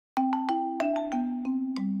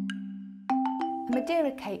A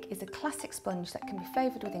Madeira cake is a classic sponge that can be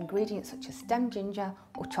flavoured with ingredients such as stemmed ginger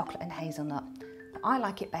or chocolate and hazelnut. But I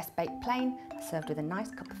like it best baked plain, served with a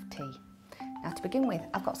nice cup of tea. Now to begin with,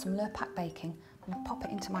 I've got some Lurpak baking. I'm going to pop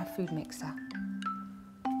it into my food mixer.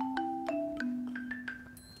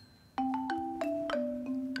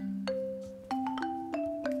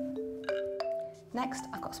 Next,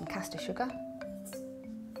 I've got some caster sugar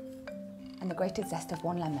and the grated zest of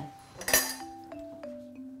 1 lemon.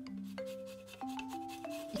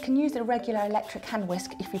 You can use a regular electric hand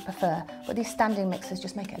whisk if you prefer, but these standing mixers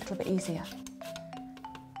just make it a little bit easier.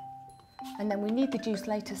 And then we need the juice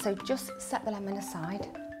later, so just set the lemon aside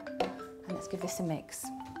and let's give this a mix.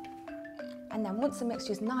 And then once the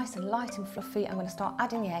mixture is nice and light and fluffy, I'm going to start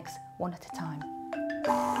adding the eggs one at a time.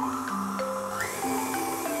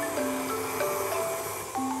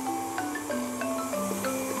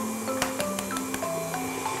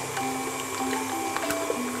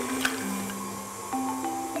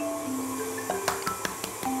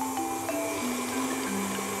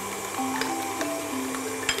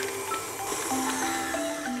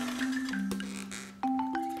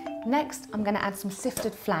 Next, I'm going to add some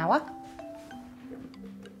sifted flour,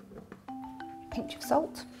 a pinch of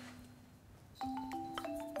salt,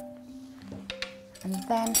 and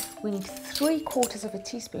then we need 3/4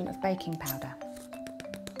 teaspoon of baking powder.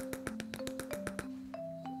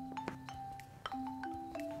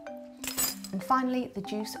 And finally, the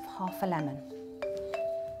juice of half a lemon.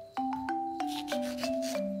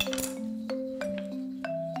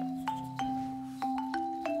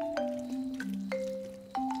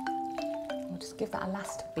 Just give that a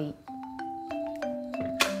last beat.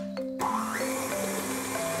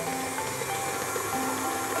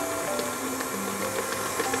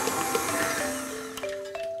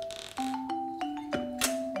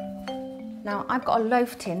 Now I've got a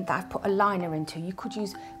loaf tin that I've put a liner into. You could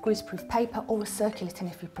use greaseproof paper or a circular tin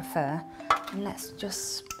if you prefer. And let's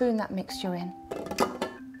just spoon that mixture in.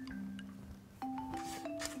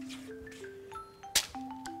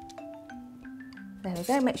 There we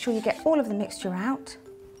go, make sure you get all of the mixture out.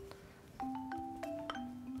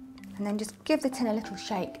 And then just give the tin a little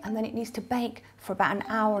shake, and then it needs to bake for about an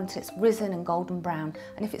hour until it's risen and golden brown.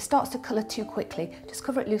 And if it starts to colour too quickly, just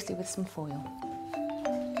cover it loosely with some foil.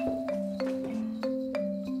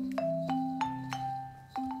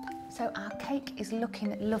 So our cake is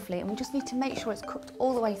looking lovely, and we just need to make sure it's cooked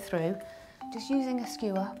all the way through. Just using a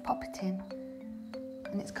skewer, pop it in,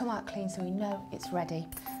 and it's come out clean so we know it's ready.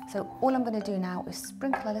 So all I'm going to do now is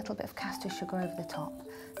sprinkle a little bit of caster sugar over the top,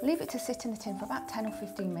 leave it to sit in the tin for about 10 or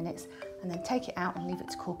 15 minutes, and then take it out and leave it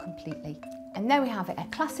to cool completely. And there we have it, a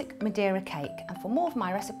classic Madeira cake. And for more of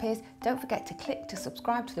my recipes, don't forget to click to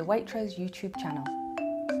subscribe to the Waitrose YouTube channel.